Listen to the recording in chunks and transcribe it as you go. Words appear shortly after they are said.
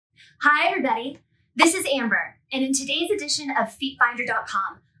Hi, everybody. This is Amber, and in today's edition of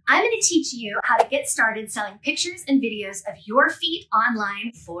FeetFinder.com, I'm going to teach you how to get started selling pictures and videos of your feet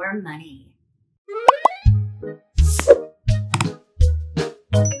online for money.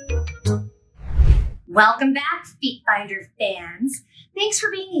 Welcome back, FeetFinder fans. Thanks for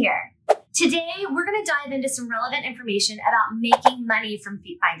being here. Today, we're going to dive into some relevant information about making money from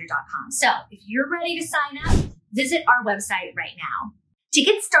FeetFinder.com. So if you're ready to sign up, visit our website right now. To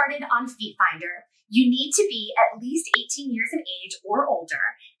get started on FeetFinder, you need to be at least 18 years of age or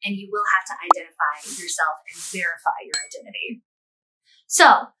older, and you will have to identify yourself and verify your identity.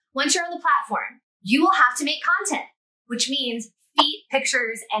 So once you're on the platform, you will have to make content, which means feet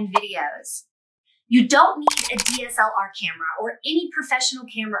pictures and videos. You don't need a DSLR camera or any professional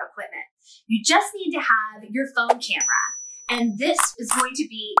camera equipment. You just need to have your phone camera, and this is going to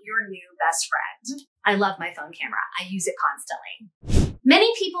be your new best friend. I love my phone camera. I use it constantly.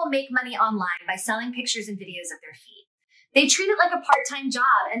 Many people make money online by selling pictures and videos of their feet. They treat it like a part-time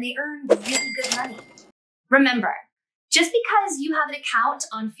job and they earn really good money. Remember, just because you have an account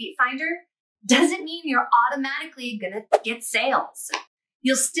on FeetFinder doesn't mean you're automatically gonna get sales.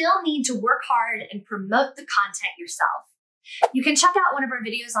 You'll still need to work hard and promote the content yourself. You can check out one of our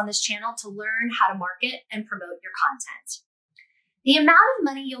videos on this channel to learn how to market and promote your content. The amount of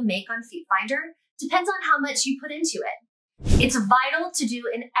money you'll make on FeetFinder depends on how much you put into it. It's vital to do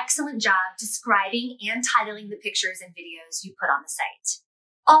an excellent job describing and titling the pictures and videos you put on the site.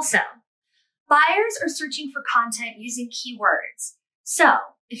 Also, buyers are searching for content using keywords. So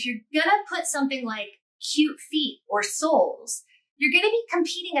if you're gonna put something like cute feet or soles, you're gonna be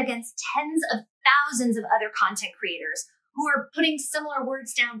competing against tens of thousands of other content creators who are putting similar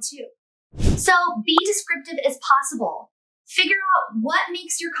words down too. So be descriptive as possible. Figure out what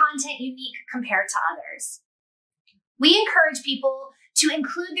makes your content unique compared to others. We encourage people to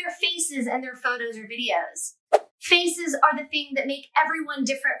include their faces in their photos or videos. Faces are the thing that make everyone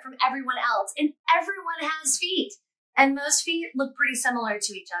different from everyone else, and everyone has feet, and most feet look pretty similar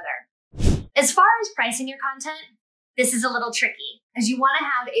to each other. As far as pricing your content, this is a little tricky, as you want to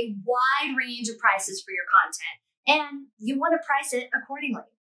have a wide range of prices for your content, and you want to price it accordingly.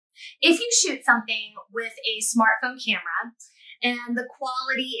 If you shoot something with a smartphone camera and the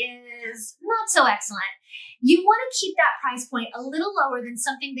quality is not so excellent, you want to keep that price point a little lower than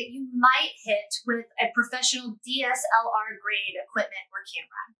something that you might hit with a professional DSLR grade equipment or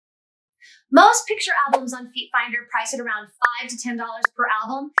camera. Most picture albums on FeetFinder price at around $5 to $10 per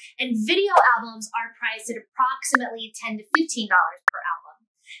album, and video albums are priced at approximately $10 to $15 per album.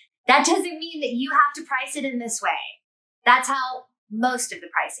 That doesn't mean that you have to price it in this way. That's how most of the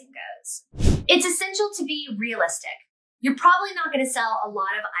pricing goes. It's essential to be realistic. You're probably not going to sell a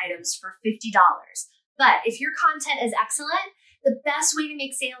lot of items for $50, but if your content is excellent, the best way to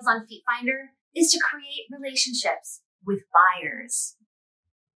make sales on FeetFinder is to create relationships with buyers.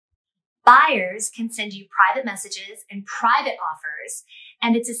 Buyers can send you private messages and private offers,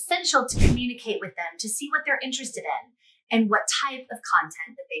 and it's essential to communicate with them to see what they're interested in and what type of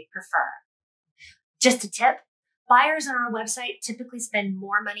content that they prefer. Just a tip, buyers on our website typically spend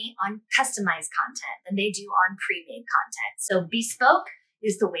more money on customized content than they do on pre-made content. So bespoke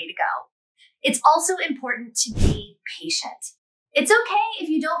is the way to go. It's also important to be patient. It's okay if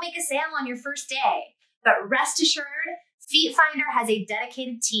you don't make a sale on your first day, but rest assured, FeetFinder has a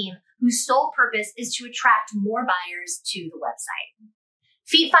dedicated team whose sole purpose is to attract more buyers to the website.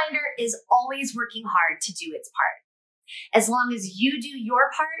 FeetFinder is always working hard to do its part. As long as you do your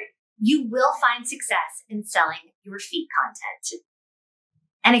part, you will find success in selling your feet content.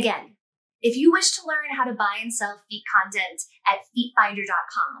 And again, if you wish to learn how to buy and sell feet content at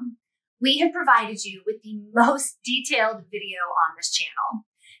FeetFinder.com, we have provided you with the most detailed video on this channel.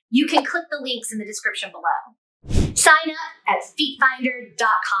 You can click the links in the description below. Sign up at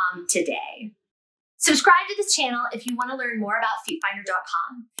FeetFinder.com today. Subscribe to this channel if you want to learn more about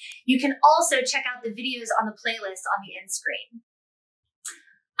FeetFinder.com. You can also check out the videos on the playlist on the end screen.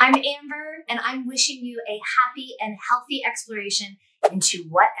 I'm Amber, and I'm wishing you a happy and healthy exploration into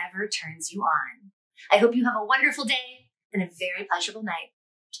whatever turns you on. I hope you have a wonderful day and a very pleasurable night.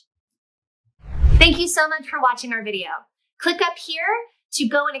 Thank you so much for watching our video. Click up here to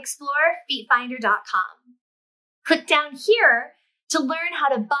go and explore FeetFinder.com. Click down here to learn how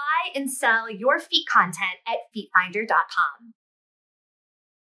to buy and sell your feet content at FeetFinder.com.